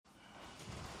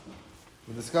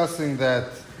We're discussing that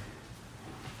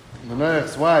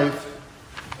Manoach's wife,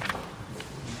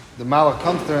 the Malach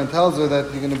comes to her and tells her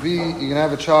that you're gonna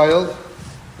have a child,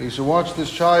 but you should watch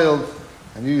this child,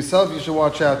 and you yourself you should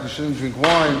watch out. You shouldn't drink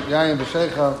wine, yayin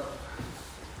b'sheicha.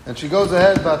 And she goes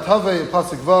ahead, V'atavei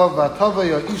pasuk vav,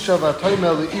 V'atavei isha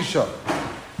v'atoymel isha.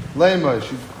 Leimar,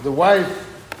 the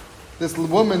wife, this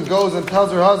woman goes and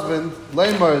tells her husband,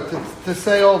 Leimar, to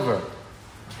say over.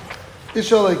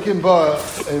 Isha leikim ba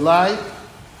elai,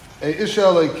 a Isha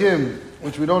leikim,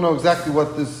 which we don't know exactly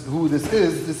who this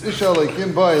is. This Isha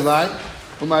leikim ba elai,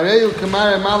 u'mareyu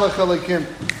kamare malach leikim,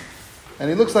 and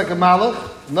he looks like a malach.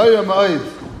 Noya ma'id,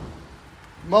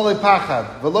 malei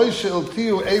pachad, v'lo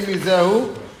she'iltiu emi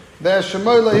zehu,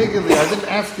 ve'ashemoy lahigili. I didn't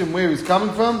ask him where he's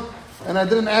coming from, and I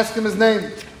didn't ask him his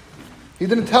name. He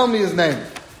didn't tell me his name.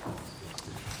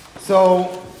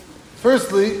 So,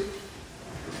 firstly,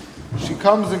 she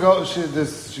goes and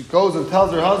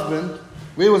tells her husband.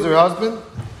 Where was her husband?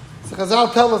 So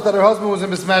Chazal tell us that her husband was in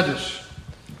Bismadish.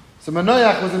 So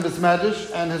Manoach was in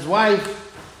Bismadish, and his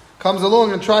wife comes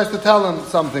along and tries to tell him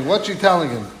something. What's she telling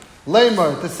him?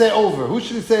 Lamer, to say over. Who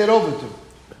should he say it over to?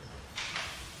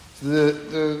 So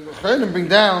the Chayrim bring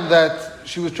down that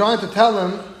she was trying to tell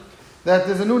him that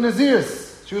there's a new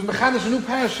Naziris. She was mechanish a new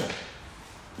parasha.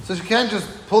 So she can't just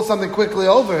pull something quickly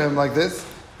over him like this.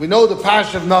 We know the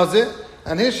parasha of Nazir,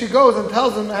 and here she goes and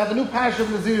tells him, I have a new parasha of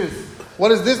Naziris.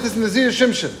 What is this? This is Nazir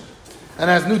Shimshon. And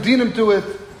has new dinim to it,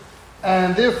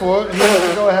 and therefore he has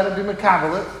to go ahead and be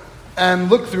mekabelit and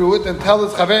look through it and tell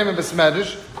his chaverim and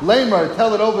besmedish, Lamer,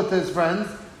 tell it over to his friends,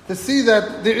 to see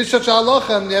that there is such a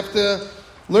halacha, and you have to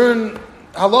learn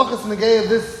halachas in the gay of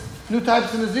this new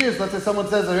types of Naziris. Let's say someone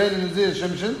says, Areni Nazir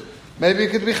Shimshon, maybe it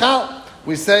could be chal.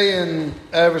 We say in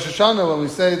Rosh Hashanah, when we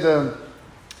say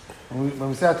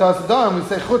Atar Sadarim, we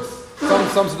say chutz.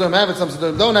 Some Sadarim have it, some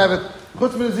Sadarim don't have it.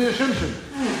 Chutz Nazir Shimshon.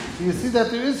 So you see that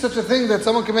there is such a thing that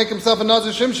someone can make himself a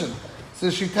Nazir Shimshon. So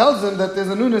she tells him that there's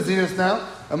a new Naziris now.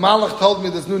 A Malach told me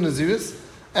there's new Naziris,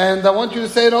 and I want you to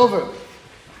say it over.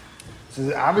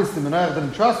 So obviously Manoach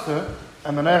didn't trust her,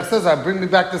 and Manoach says, bring me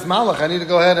back this Malach. I need to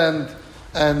go ahead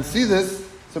and see this.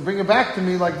 So bring it back to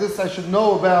me like this. I should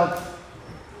know about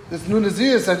this new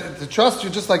Naziris. To trust you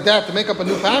just like that, to make up a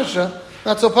new parasha,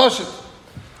 not so pashut.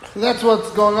 So that's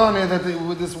what's going on here, that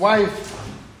with this wife,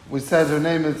 we said her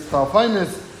name is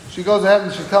Talfainis, she goes ahead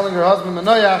and she's telling her husband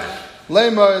Manoach,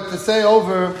 Lema, to say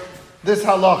over this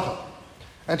halacha.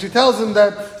 And she tells him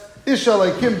that Isha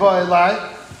leikim ba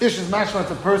elai, Ish is mashma,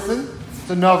 it's a person, it's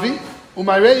a Navi,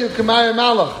 Umayreyu kamare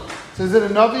malach. So is it a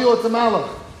Navi or it's a malach?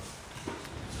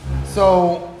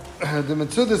 So the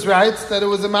Metzudas writes that it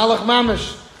was a malach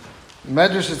mamish. In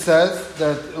Medrash it says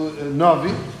that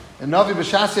Navi, and Navi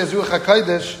b'shasi has ruach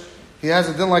hakodesh, he has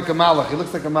a din like a malach. He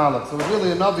looks like a malach. So it was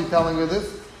really a Navi telling her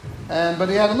this. But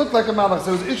he had to look like a malach.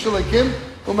 So it was Isha leikim,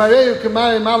 umareyu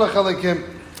kamari malach leikim.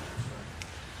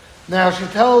 Now she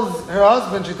tells her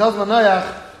husband, she tells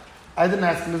Manoach, I didn't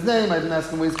ask him his name, I didn't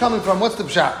ask him where he's coming from, what's the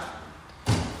pshat?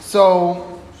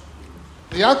 So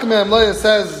the Yaakov Loya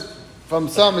says, from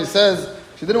some, he says,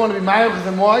 she didn't want to be married with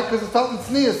him. Why? Because it felt in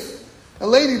tznius. A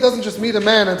lady doesn't just meet a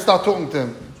man and start talking to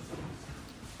him.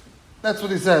 That's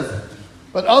what he says.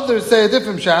 But others say a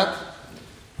different shot,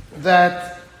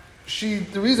 that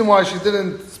the reason why she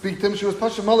didn't speak to him, she was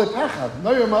Pasha Malei Pachad,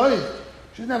 Noyer Ma'id.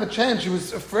 She didn't have a chance, she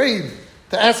was afraid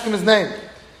to ask him his name.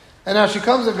 And now she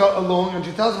comes along and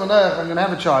she tells Manoach, I'm going to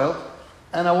have a child,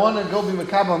 and I want to go be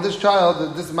Makabah on this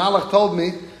child. This Malach told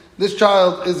me, this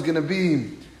child is going to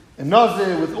be a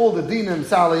Nazir with all the dinim,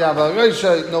 Saliyava,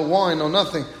 Reisha, no wine, no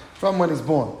nothing, from when he's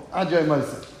born. Ajay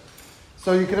Moshe.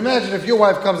 So you can imagine if your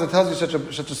wife comes and tells you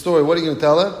such a story, what are you going to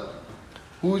tell her?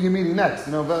 Who are you meeting next?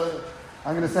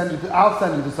 I'll send you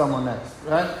to someone next,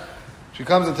 right? She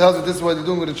comes and tells you this is what you're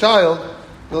doing with a child,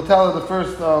 you'll tell her the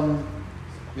first,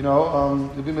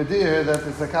 you'll be medir that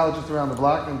the psychologist around the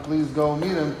block, and please go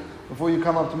meet him before you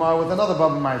come up tomorrow with another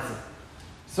Baba Maisa.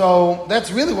 So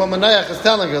that's really what Manoach is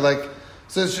telling her.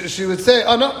 So she would say,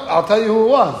 oh no, I'll tell you who it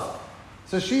was.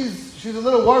 So she's a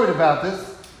little worried about this.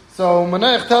 So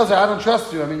Manoach tells her, I don't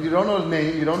trust you. I mean, you don't know his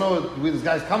name, you don't know where this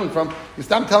guy's coming from. You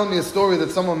stop telling me a story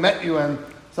that someone met you and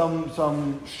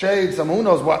some shade, some who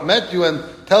knows what met you and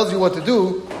tells you what to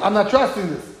do. I'm not trusting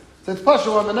this. So it's Pasha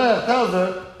when Manoach tells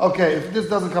her, okay, if this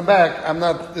doesn't come back,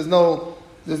 there's no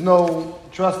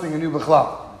trusting in you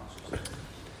b'chlal.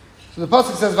 So the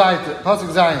pasuk says,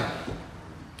 pasuk Zayin,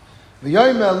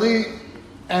 V'yoyim Eli,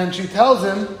 and she tells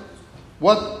him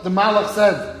what the Malach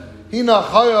said. Hina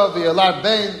chaya v'yalad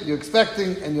bein, you're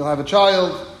expecting and you'll have a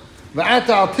child. V'ata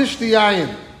al tishti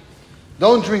yayin,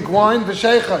 don't drink wine.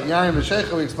 V'sheicha, yayin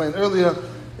v'sheicha, we explained earlier,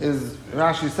 is,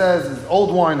 Rashi says, is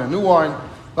old wine or new wine.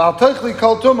 V'al toichli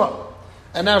kol tumah.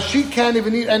 And now she can't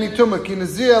even eat any tumah. Ki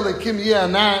nazir lekim yeh.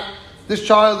 This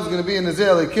child is going to be in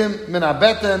nazir lekim min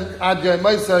habeten ad yom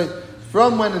mosai,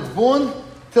 from when it's born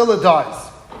till it dies.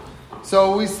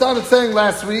 So we started saying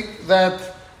last week that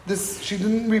she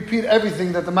didn't repeat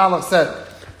everything that the Malach said.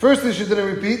 Firstly, she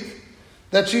didn't repeat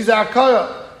that she's a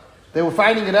akara. They were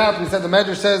fighting it out. We said the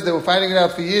Medrash says they were fighting it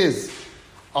out for years,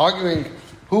 arguing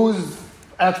who's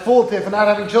at fault here for not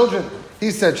having children.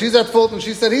 He said she's at fault, and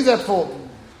she said he's at fault.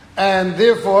 And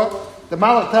therefore, the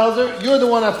Malach tells her, you're the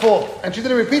one at fault. And she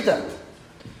didn't repeat that.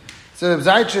 So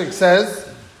Zaychik says,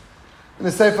 in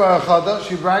the Sefer HaChada,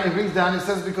 he brings down, he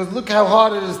says, because look how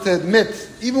hard it is to admit.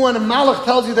 Even when a Malach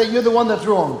tells you that you're the one that's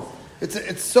wrong.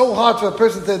 It's so hard for a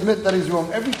person to admit that he's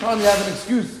wrong. Every time you have an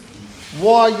excuse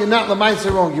why you're not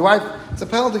Lamaisa wrong. Your wife, it's a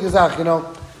penalty Gezach,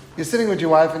 you're sitting with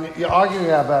your wife and you're arguing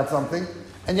about something,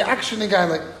 and you're actually going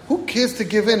like, who cares to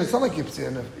give in? It's not like you're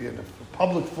in a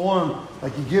public forum,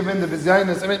 like you give in the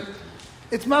Vizyanis. I mean,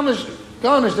 it's mamish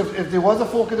garnished. If there was a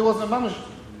fork, there wasn't a mamish.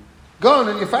 Gone,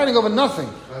 and you're fighting over nothing.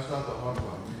 That's not the hard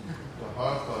part. The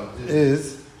hard part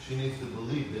is she needs to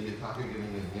believe that you're not giving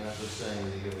in. You're not just saying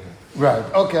that you're giving in. Right,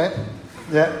 okay.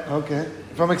 Yeah, okay.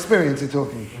 From experience you're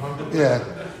talking. Yeah.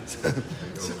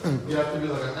 You have to be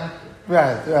like an actor.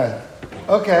 Right.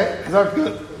 Okay, that's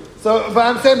good. So, but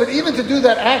I'm saying, but even to do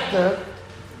that actor,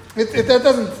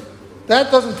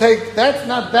 that's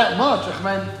not that much.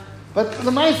 But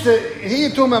the Maisa, here you're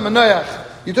talking about Manoach,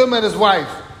 you're talking about his wife,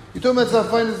 you're talking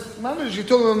about his mamash, you're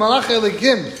talking about Malach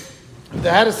Elikim. They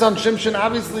had a son, Shimshon,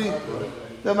 obviously,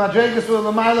 the Madregas were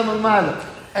L'mayla.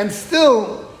 And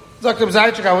still, Dr.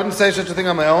 Zaychik, I wouldn't say such a thing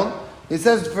on my own. He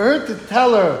says, for her to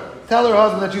tell her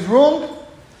husband that she's wrong,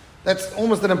 that's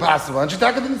almost an impossible. And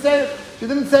Shitaka didn't say it. She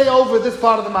didn't say over this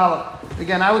part of the Malach.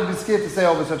 Again, I would be scared to say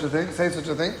over such a thing.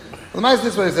 Well, the Maisa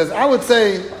this way he says. I would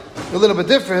say a little bit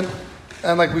different,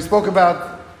 and like we spoke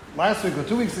about last week or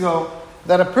 2 weeks ago,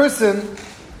 that a person,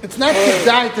 it's not to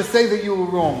die to say that you were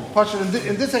wrong. Pasha,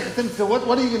 in this so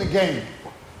what are you going to gain?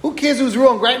 Who cares who's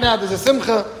wrong? Right now, there's a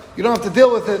simcha. You don't have to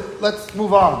deal with it. Let's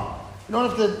move on. You don't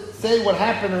have to say what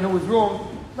happened and who was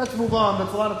wrong. Let's move on.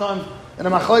 That's a lot of times in a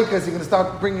machlokes, you're going to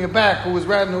start bringing it back. Who was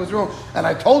right and who was wrong. And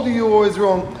I told you who was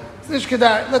wrong.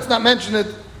 Let's not mention it.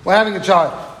 We're having a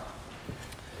child.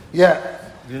 Yeah.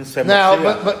 Now,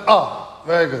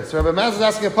 very good. So Rabbi Maz is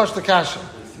asking a pashta kasha.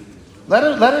 Let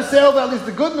her say over at least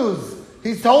the good news.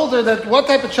 He's told her that what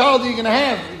type of child are you going to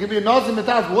have? You're going to be a nazir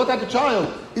mitaz, but what type of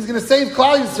child? He's going to save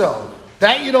Klal Yisrael.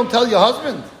 That you don't tell your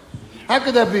husband? How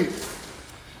could that be?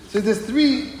 So there's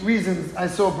 3 reasons I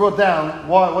saw brought down.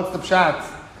 What's the pshat?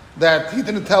 That he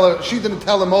didn't tell her, she didn't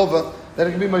tell him over that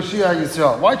it can be Mashiach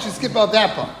Yisrael. Why'd she skip out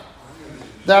that part?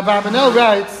 The Abarbanel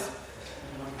writes,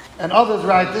 and others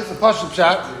write this, a Pashut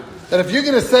pshat, that if you're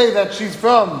going to say that she's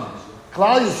from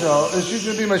Klal Yisrael, or she's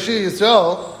going to be Mashiach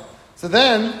Yisrael, so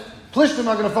then Plishtim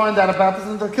are going to find out about this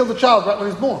and they'll kill the child right when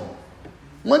he's born.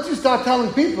 Once you start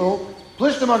telling people,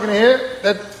 Plishtim are going to hear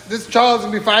that this child's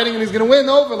going to be fighting and he's going to win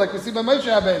over, like we see by Moshe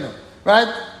Rabbeinu, right?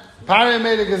 Pari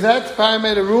made a gazette, Pari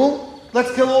made a rule.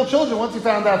 Let's kill all children once you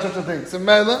found out such a thing. So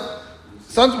Mela,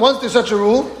 once there's such a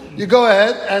rule, you go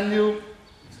ahead and you.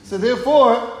 So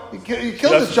therefore, you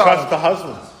kill this child. Trust the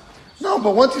husband. No,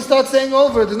 but once you start saying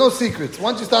over, there's no secrets.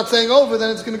 Once you start saying over, then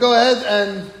it's going to go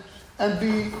ahead and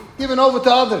be given over to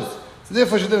others. So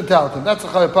therefore, she didn't tell them. That's a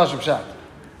Chalei Pasha Pshat.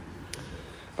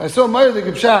 I saw Meir the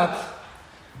Pshat,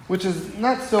 which is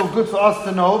not so good for us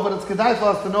to know, but it's kedai for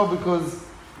us to know because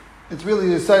it's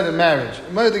really a side of marriage.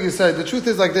 The truth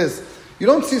is like this: you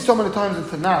don't see so many times in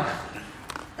Tanakh,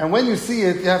 and when you see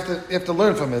it, you have to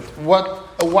learn from it. What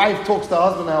a wife talks to a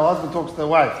husband, and how a husband talks to a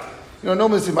wife.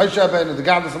 Normally you see Moshe Rabbeinu, the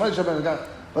Gadol, Moshe Rabbeinu, the Gadol.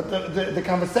 But the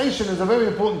conversation is a very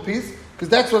important piece because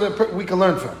that's what we can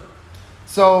learn from.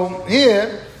 So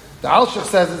here, the Alshich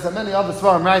says this, and many other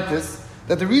Svarim write this,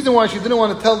 that the reason why she didn't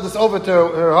want to tell this over to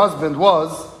her husband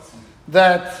was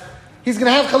that he's going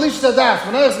to have Chalish Sadas.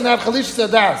 Manoach's going to have Chalish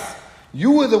Sadas.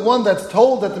 You were the one that's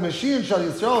told that the Mashiach Shal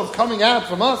Yisrael is coming out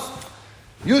from us.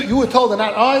 You were told, and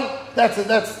not I.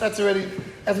 That's already,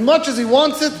 as much as he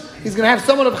wants it, he's going to have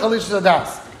someone of Chalish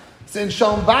Sadas. So in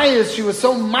Shalom Bayis, she was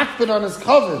so makbid on his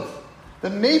covet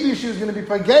that maybe she was going to be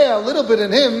pageya a little bit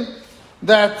in him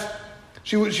that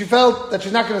she felt that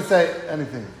she's not going to say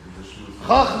anything.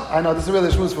 I know this is really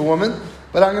a shmuz for women,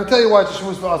 but I'm going to tell you why it's a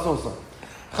shmuz for us also.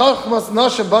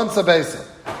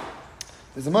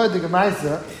 There's a Moedik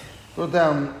Maisa wrote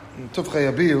down in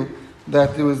Tufchei Abiyu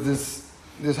that there was this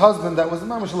husband that was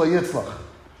mamash lo yitzlach,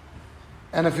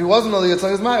 and if he wasn't lo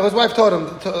yitzlach, his wife taught him,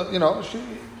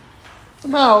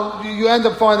 Somehow, you end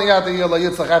up finding out that you're La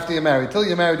Yitzchak after you're married. Till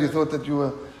you're married, you thought that you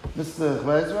were Mr.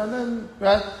 Chvezer, and then,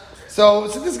 right? So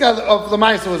this guy of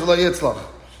Lamaisa was La Yitzchak.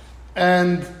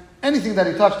 And anything that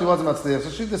he touched, he wasn't Matzliach. So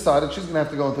she decided she's going to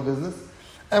have to go into business.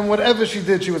 And whatever she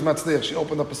did, she was Matzliach. She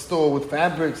opened up a store with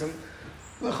fabrics and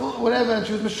whatever, and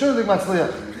she was Meshurik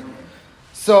Matzliach.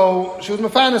 So she was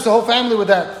Mefanis, the whole family with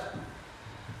that.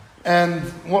 And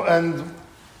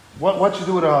what she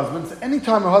do with her husband? So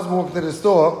anytime her husband walked into the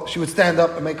store, she would stand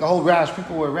up and make a whole rash.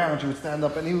 People were around. She would stand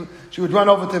up and she would run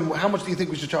over to him. How much do you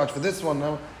think we should charge for this one?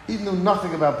 No, he knew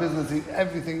nothing about business.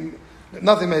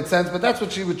 Nothing made sense. But that's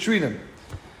what she would treat him.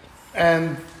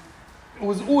 And it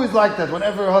was always like that.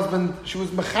 Whenever her husband, she was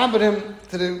mechaber him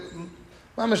to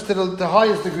the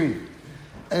highest degree.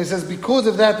 And he says because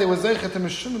of that, there was zeichet to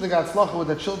mishum the gatzlacha with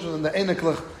the children and the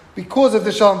eneklach because of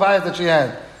the shalom bayis that she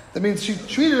had. That means she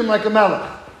treated him like a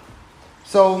melech.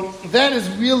 So that is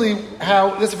really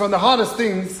how, this is from the hardest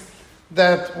things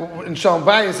that in Shalom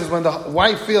Bayis is when the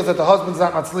wife feels that the husband's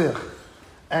not matzliach.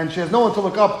 And she has no one to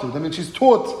look up to. I mean, she's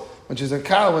taught when she's a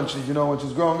cow, when she's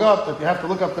growing up, that you have to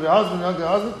look up to the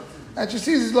husband, and she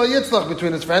sees he's lo yitzlach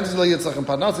between his friends, he's lo yitzlach in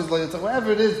Parnas, he's lo yitzlach,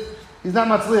 whatever it is, he's not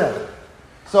matzliach.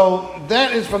 So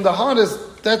that is from the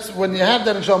hardest, that's when you have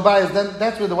that in Shalom Bayis, then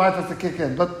that's where the wife has to kick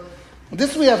in. But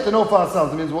this we have to know for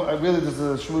ourselves. That means, really, this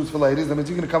is a shmooze for ladies. That means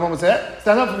you're going to come home and say, hey,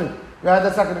 stand up for me. Right?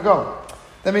 That's not going to go.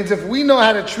 That means if we know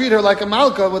how to treat her like a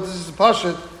malka, what this is a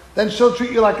pashut, then she'll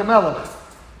treat you like a melech.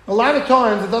 A lot of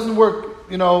times, it doesn't work,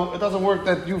 it doesn't work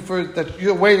that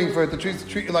you're waiting for it to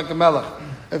treat you like a melech.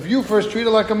 If you first treat her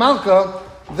like a malka,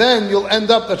 then you'll end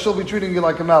up that she'll be treating you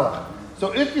like a melech.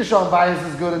 So if your shalom bayis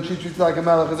is good and she treats you like a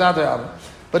melech, it's adar.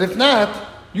 But if not,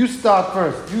 you start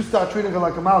first. You start treating her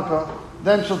like a malka,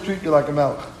 then she'll treat you like a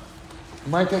melech. It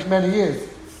might take many years.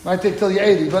 It might take till you're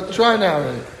 80, but try now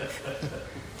already.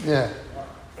 Yeah.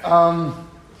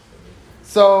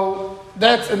 So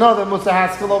that's another Musa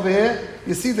Haskell over here.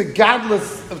 You see the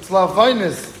godless of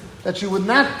Tzlavinus, that she would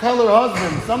not tell her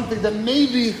husband something that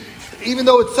maybe, even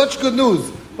though it's such good news,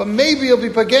 but maybe it'll be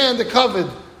pagan the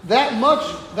covered. That much,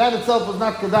 that itself was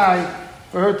not kedai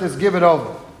for her to give it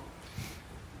over.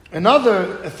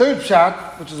 A third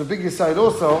shot, which is a big aside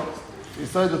also,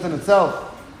 aside within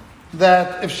itself,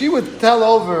 that if she would tell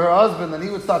over her husband and he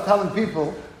would start telling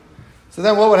people, so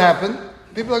then what would happen?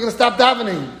 People are going to stop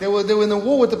davening. They were in a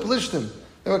war with the Pelishtim.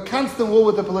 They were constant war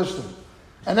with the Pelishtim.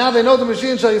 And now they know the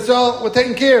Mashiach Shal Yisrael were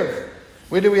taken care of.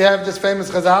 Where do we have this famous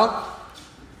Chazal?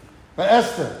 By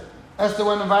Esther. Esther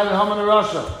went and invited Haman and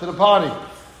Rasha to the party.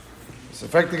 So,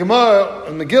 in fact, the Gemara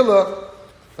in Megillah,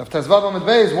 after Tezvav Amid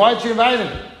Beis, why did she invite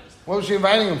him? What was she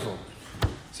inviting him for?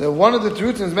 So one of the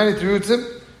terutzim, there's many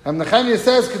terutzim, Nechemia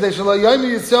says, "Kedei shelo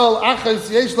yomi Yisrael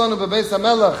achos yesh lanu bebeis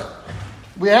hamelech."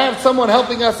 We have someone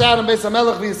helping us out in Beis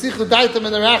Hamelech. V'yisichu daitem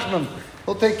in the rachmim.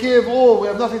 He'll take care of all. We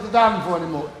have nothing to daven for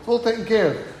anymore. It's all taken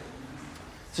care of.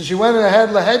 So she went ahead,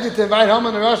 lahedi, to invite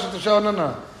Haman and Rasha to show,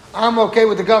 no, I'm okay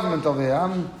with the government over here.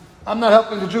 I'm not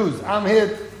helping the Jews. I'm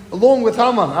here along with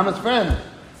Haman. I'm his friend.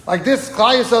 Like this,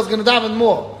 Klal Yisrael is going to daven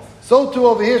more. So too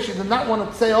over here, she did not want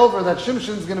to say over that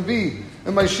Shimshon is going to be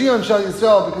in Mashiach Shal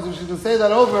Yisrael, because if she can say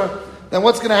that over, then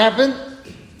what's going to happen?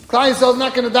 Klal Yisrael is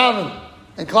not going to daven.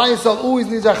 And Klal Yisrael always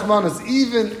needs Rachmanis,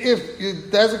 even if you're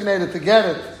designated to get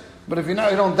it. But if you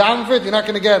don't daven for it, you're not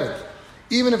going to get it.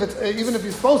 Even if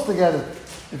you're supposed to get it,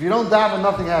 if you don't daven,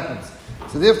 nothing happens.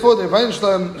 So therefore, the Rebbeinu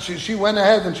Shalom, she went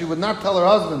ahead and she would not tell her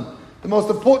husband the most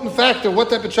important factor, what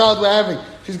type of child we're having.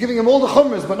 She's giving him all the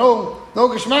chumras, but no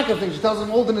geshmaka thing. She tells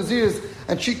him all the nazirs,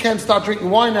 and she can't start drinking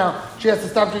wine now. She has to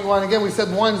stop drinking wine again. We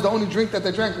said wine is the only drink that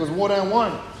they drank. It was water and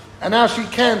wine. And now she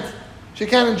can't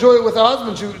enjoy it with her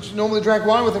husband. She normally drank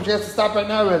wine with him. She has to stop right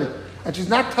now already. And she's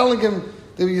not telling him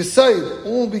the Yesod,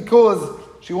 all because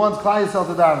she wants Klal Yisrael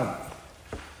to daven.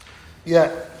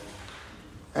 Yeah.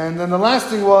 And then the last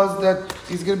thing was that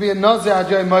he's going to be a Nazir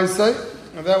Ajay Moisei.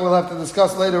 And that we'll have to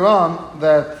discuss later on,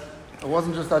 that it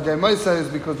wasn't just Ajay Moisei, it's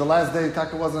because the last day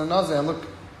Taka wasn't a Nazir. And look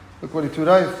what he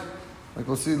turayf. Like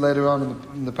we'll see later on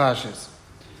in the Pashas.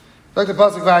 Back to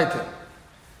Pasuk Vayter.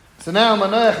 So now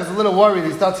Manoach is a little worried.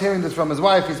 He starts hearing this from his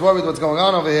wife. He's worried what's going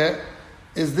on over here.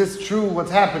 Is this true,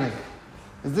 what's happening?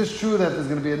 Is this true that there's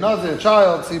going to be a Nazir, a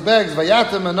child? So he begs,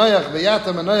 Vayater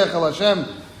Manoach al Hashem.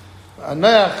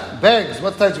 Manoach begs.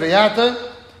 What's that? Vayater?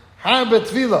 Harbe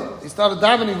Tvila. He started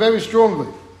davening very strongly.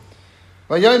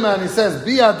 Vayoyman, he says,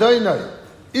 Bi Adonai,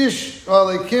 Ish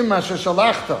Alekim Asher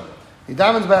Shalachta. He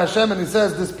davens by Hashem and he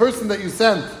says, this person that you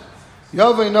sent,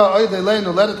 Yovayna Oyd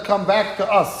Eleinu, let it come back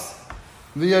to us.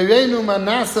 V'yoyenu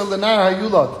Manasa Lenar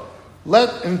Hayulad.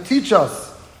 Let him teach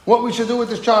us what we should do with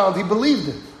this child. He believed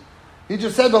it. He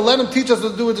just said, but let him teach us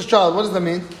what to do with this child. What does that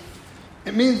mean?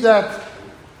 It means that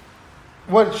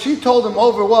what she told him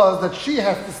over was that she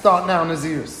has to start now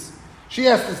Nazirus. She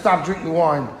has to stop drinking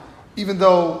wine, even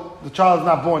though the child's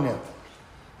not born yet.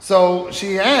 So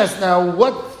she asked, now,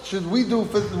 what should we do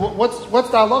for, what's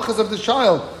the halachas of the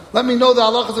child? Let me know the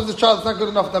halachas of the child. It's not good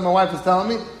enough that my wife is telling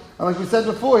me. And like we said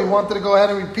before, he wanted to go ahead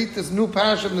and repeat this new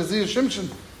parish of Nazir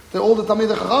Shimshon to all the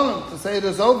Talmidei Chachamim to say it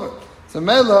is over. So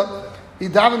Mela, he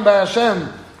davened by Hashem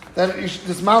that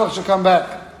this malach should come back.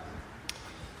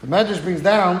 The Medrash brings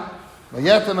down, why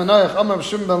doesn't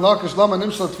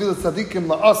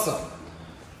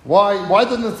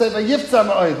it say Vayifta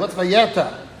Ma'od? What's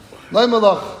Vayeta?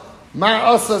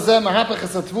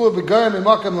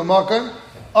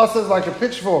 Asa is like a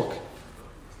pitchfork,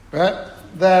 right?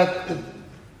 That it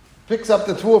picks up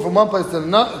the tvur from one place to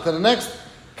the next.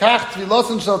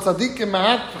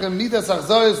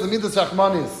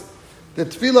 The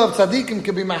tefillah of tzaddikim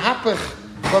can be mahapach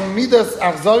from midas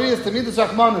achzorius to midas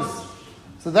achmanis.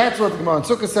 So that's what the Gemara in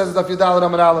Sukkah says, Daf Yudal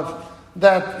Amud Aleph,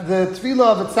 that the tefillah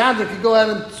of a tzaddik can go ahead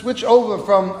and switch over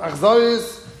from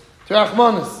achzorius to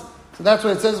achmanis. So that's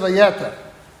what it says vayeta.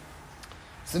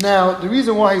 So now the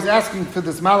reason why he's asking for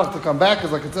this malach to come back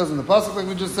is like it says in the pasuk, like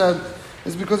we just said,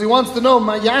 is because he wants to know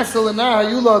Ma'yasel and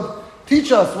Hayulad,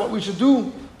 teach us what we should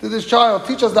do to this child,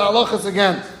 teach us the halachas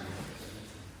again.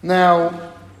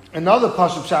 Now, another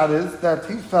Pashup Pshat is that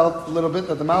he felt a little bit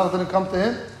that the malach didn't come to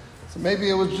him. So maybe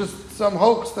it was just some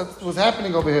hoax that was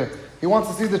happening over here. He wants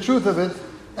to see the truth of it,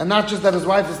 and not just that his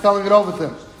wife is telling it over to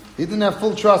him. He didn't have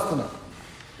full trust in it.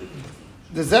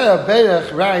 The Zayah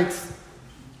Berech writes,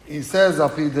 he says,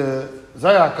 Api the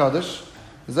Zayah HaKadosh,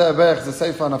 the Zayah Berech is a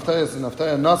Sefer on Haftarah and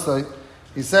Haftarah Nasai,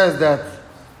 he says that,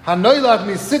 Hanoilad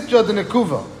mi sitra de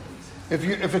nekuva.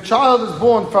 If a child is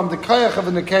born from the kayach of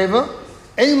a nekeva,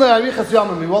 ein le'arichas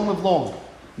yamim, he won't live long.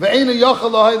 Ve'ein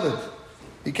yachal la'haylid.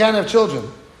 He can't have children.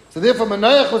 So therefore,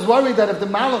 Manoach was worried that if the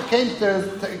malach came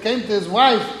to his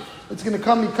wife, it's going to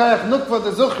come mikayach nukva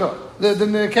the zuchra, the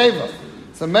nekeva.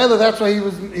 So Mela, that's why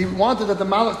he wanted that the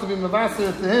malach to be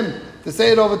mavasir to him, to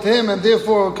say it over to him, and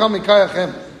therefore it will come mikayach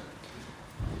him.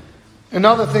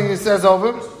 Another thing he says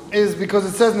over is because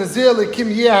it says Nazir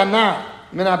lekim yehana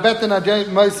min abeten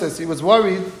adayim Moses. He was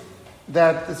worried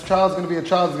that this child's going to be a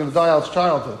child who's going to die out of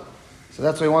childhood. So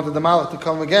that's why he wanted the malach to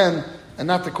come again and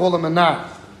not to call him a nar.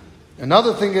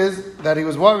 Another thing is that he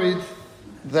was worried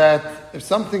that if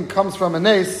something comes from a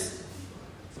nes,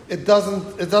 it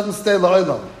doesn't stay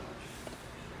la'olam.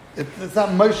 It's not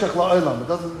moshech la'olam. It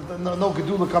doesn't. No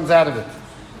gedula comes out of it.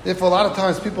 Therefore, a lot of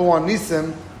times people want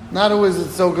nisim. Not always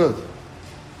it's so good.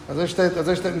 As I state in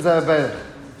Zayah Berech.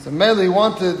 So Mele, he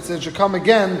wanted it should come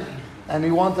again, and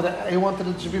he wanted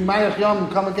it to be Mayach Yom,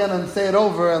 come again and say it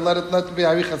over and let it be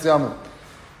Arichas Yom.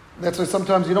 That's why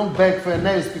sometimes you don't beg for a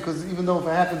nes, because even though if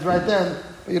it happens right then,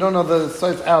 but you don't know the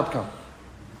site's outcome.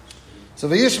 So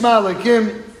V'yishma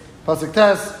Lekim, Pasuk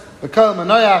Tes, V'kol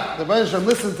Manoach, the Rebbeinu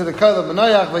listened to the Kol of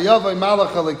Manoach, V'yavai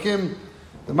Malach Lekim,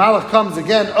 the Malach comes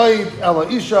again, Oid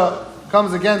Ela Isha,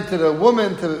 comes again to the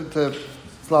woman, to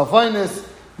Slalfainis,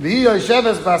 V'hi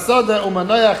Yosheves Basada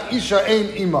Umanoach Isha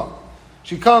Ein Ima.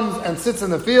 She comes and sits in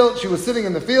the field, she was sitting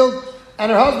in the field,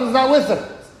 and her husband's not with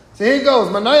her. So here he goes.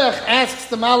 Manoach asks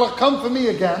the malach, come for me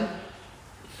again.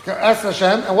 Asks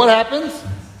Hashem, and what happens?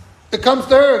 It comes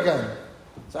to her again.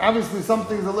 So obviously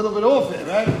something's a little bit off here,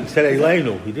 right? He said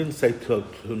Elenu. He didn't say to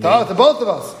both of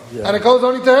us. Yeah. And it goes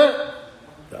only to her.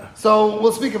 Yeah. So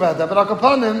we'll speak about that. But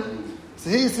Akapanim, so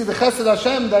here you see the Chesed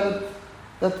Hashem that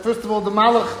first of all the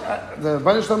malach, the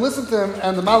Rebbeinu Shalom listened to him,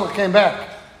 and the malach came back.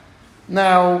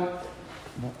 Now,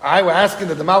 I was asking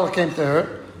that the malach came to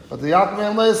her. But the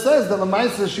Yaakov Melech says that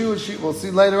Lamaisa, she we'll see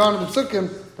later on in the Psukim,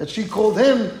 that she called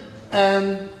him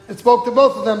and it spoke to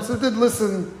both of them. So it did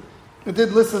listen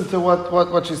to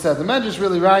what she said. The Medrash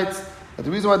really writes that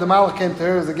the reason why the Malach came to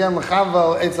her is again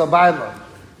L'chaval Eitzel Baila,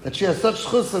 that she has such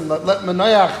chusim, let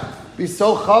Manoach be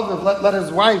so chaviv, let his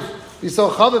wife be so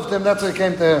chaviv to him, that's why he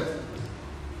came to her.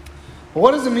 But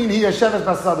what does it mean here, Shevet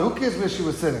Basad? Who cares where she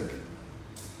was sitting?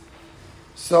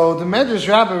 So the Medrash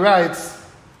Rabbi writes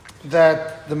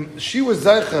that she was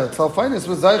Zaycha, Tzalfainis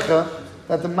was Zaycha,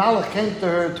 that the Malach came to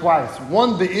her twice.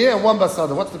 One Be'ir and one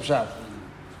Basada. What's the Pshat?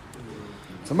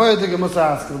 So Moedik must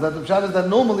ask that the Pshat is that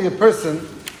normally a person,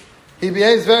 he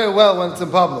behaves very well when it's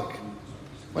in public.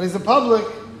 When he's in public,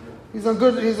 he's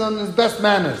on his best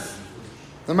manners.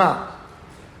 The Mal.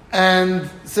 And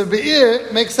so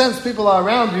Be'ir makes sense, people are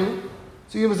around you,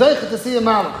 so you're Zaycha to see a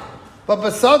Malach. But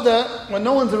Basada, when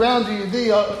no one's around you, you're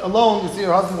there alone, you see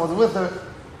your husband wasn't with her,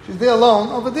 she's there alone.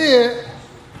 Over there,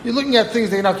 you're looking at things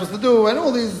that you're not supposed to do, and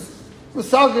all these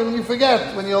Musagim, you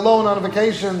forget when you're alone on a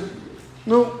vacation.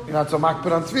 No, you're not so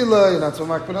makbid on tefillah, you're not so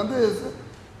makbid on this.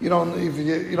 You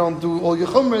don't do all your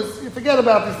chumras. You forget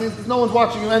about these things because no one's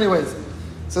watching you anyways.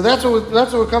 So that's what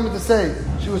we're coming to say.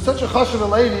 She was such a chashuva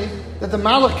lady that the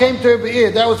malach came to her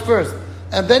be'ir. That was first.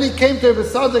 And then he came to her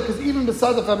besada, because even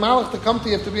besada, for a malach to come to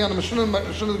you, you have to be on a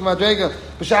mashunah madrega.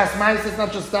 B'shas ma'is, it's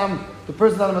not just the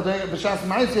person on a madrega. B'shas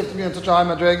ma'is, you have to be on such a high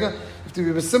madrega. You have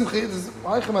to be b'simchi.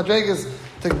 High madregas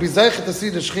to be zeichet to see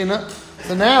the shechina.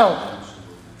 So now,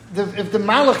 if the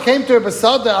malach came to her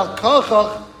besada al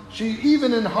kochach, she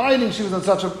even in hiding she was on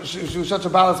such a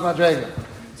balanced madrega.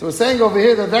 So we're saying over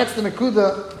here that that's the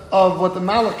nekuda of what the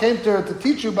malach came to her to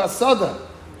teach you basada.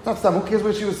 Not some, who cares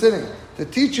where she was sitting? To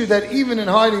teach you that even in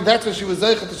hiding, that's where she was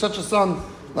zeichet to such a son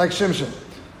like Shimshon.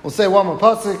 We'll say one more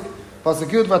pasuk. Pasuk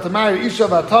Yud v'tamari isha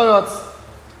v'tarotz.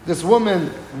 This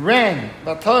woman ran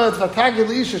v'tarotz v'tagil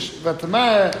isha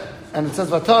v'tamari, and it says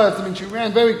v'tarotz. I mean, she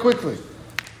ran very quickly.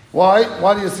 Why?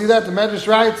 Why do you see that? The Medrash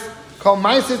writes, "Kol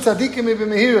ma'aseh tzadikim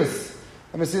b'mehirus."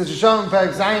 Let me see the Shoshan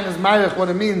Perek Zayin is marich what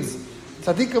it means.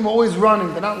 Tzadikim are always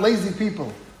running. They're not lazy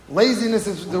people. Laziness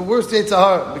is the worst Yetzer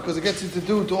Hara because it gets you to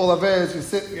do all averes. You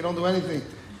sit, you don't do anything.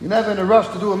 You're never in a rush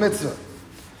to do a mitzvah,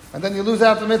 and then you lose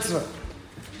out the mitzvah.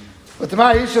 But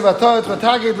Tamar Isha v'Torah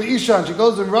v'Tagid l'Isha, and she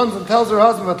goes and runs and tells her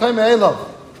husband v'Toyme Elov,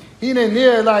 Hine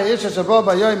nir Elai Isha Shabo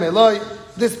b'Yoyim Eloi.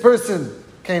 This person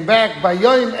came back by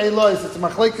Yoyim Eloi. So it's a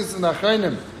machlekes in the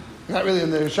Achronim, not really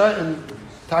in the Rishon. And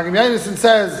Targum Yonason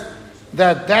says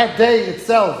that day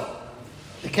itself.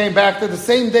 It came back to the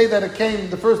same day that it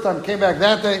came the first time. It came back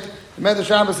that day. The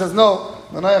Medrash Rabbah says no.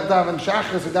 Manoach davened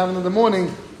shachris, he davened in the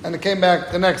morning, and it came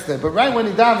back the next day. But right when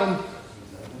he davened,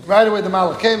 right away the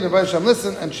malach came. The Baruch Hashem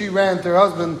listened, and she ran to her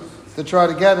husband to try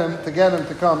to get him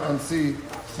to come and see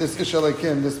this Ish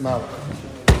Elokim, this malach.